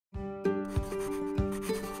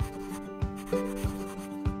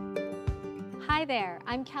Hi there,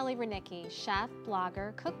 I'm Kelly RUDNICKI, chef,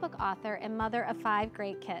 blogger, cookbook author, and mother of 5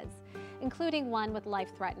 great kids, including one with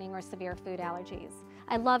life-threatening or severe food allergies.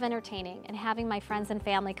 I love entertaining and having my friends and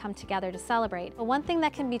family come together to celebrate, but one thing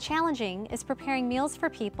that can be challenging is preparing meals for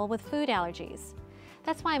people with food allergies.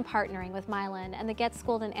 That's why I'm partnering with MYLAN and the Get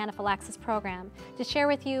Schooled in Anaphylaxis program to share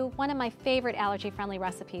with you one of my favorite allergy-friendly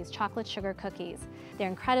recipes, chocolate sugar cookies. They're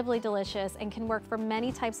incredibly delicious and can work for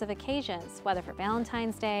many types of occasions, whether for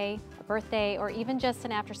Valentine's Day, a birthday, or even just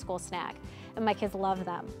an after-school snack. And my kids love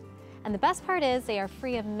them. And the best part is they are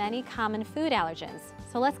free of many common food allergens.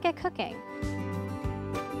 So let's get cooking.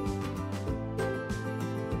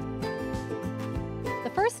 The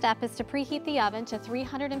first step is to preheat the oven to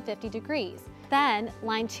 350 degrees. Then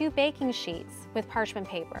line 2 baking sheets with parchment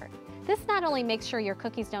paper. This not only makes sure your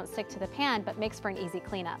cookies don't stick to the pan, but makes for an easy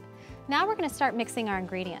cleanup. Now we're going to start mixing our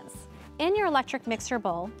ingredients. In your electric mixer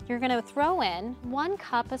bowl, you're going to throw in 1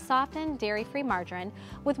 cup of softened dairy-free margarine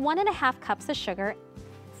with 1.5 cups of sugar.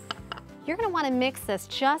 You're going to want to mix this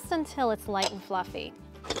just until it's light and fluffy.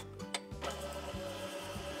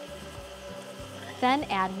 Then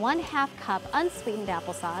add 1/2 cup unsweetened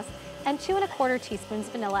applesauce and 2 1/4 teaspoons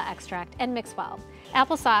vanilla extract and mix well.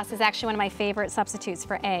 Applesauce is actually one of my favorite substitutes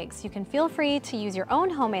for eggs. You can feel free to use your own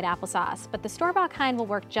homemade applesauce, but the store-bought kind will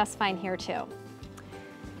work just fine here too.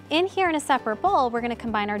 In here in a separate bowl, we're going to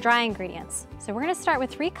combine our dry ingredients. So we're going to start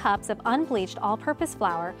with 3 cups of unbleached all-purpose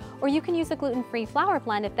flour, or you can use a gluten-free flour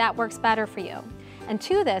blend if that works better for you. And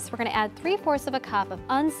to this, we're going to add 3/4 of a cup of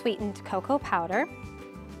unsweetened cocoa powder,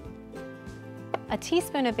 a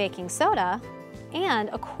teaspoon of baking soda, and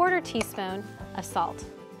a 1/4 teaspoon of salt.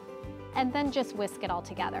 And then just whisk it all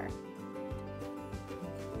together.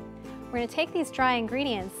 We're going to take these dry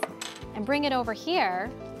ingredients and bring it over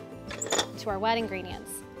here to our wet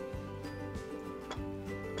ingredients.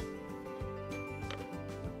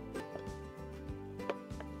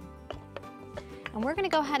 And we're going to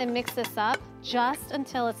go ahead and mix this up just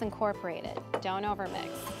until it's incorporated. Don't overmix.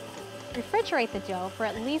 Refrigerate the dough for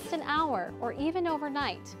at least an hour or even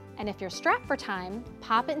overnight. And if you're strapped for time,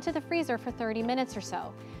 pop it into the freezer for 30 minutes or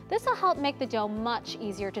so. This will help make the dough much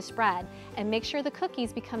easier to spread and make sure the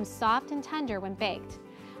cookies become soft and tender when baked.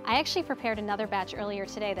 I actually prepared another batch earlier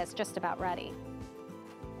today that's just about ready.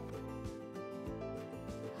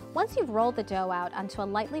 Once you've rolled the dough out onto a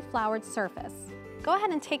lightly floured surface, go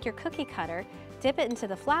ahead and take your cookie cutter, dip it into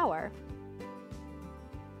the flour,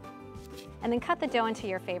 and then cut the dough into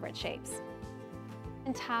your favorite shapes.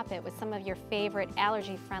 And top it with some of your favorite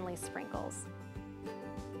allergy-friendly sprinkles.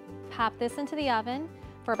 Pop this into the oven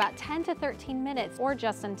for about 10 to 13 minutes or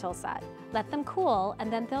just until set. Let them cool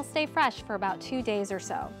and then they'll stay fresh for about 2 days or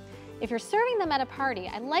so. If you're serving them at a party,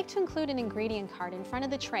 I like to include an ingredient card in front of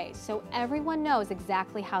the tray so everyone knows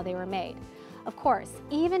exactly how they were made. Of course,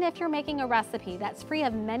 even if you're making a recipe that's free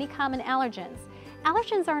of many common allergens,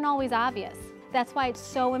 allergens aren't always obvious. That's why it's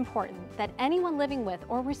so important that anyone living with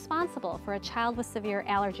or responsible for a child with severe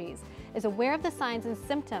allergies is aware of the signs and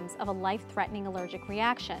symptoms of a life-threatening allergic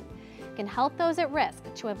reaction, can help those at risk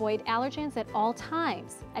to avoid allergens at all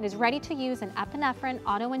times, and is ready to use an epinephrine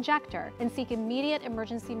auto-injector and seek immediate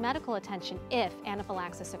emergency medical attention if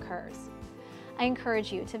anaphylaxis occurs. I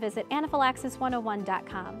encourage you to visit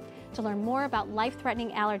anaphylaxis101.com to learn more about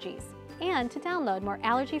life-threatening allergies and to download more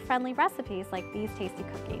allergy-friendly recipes like these tasty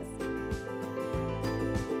cookies.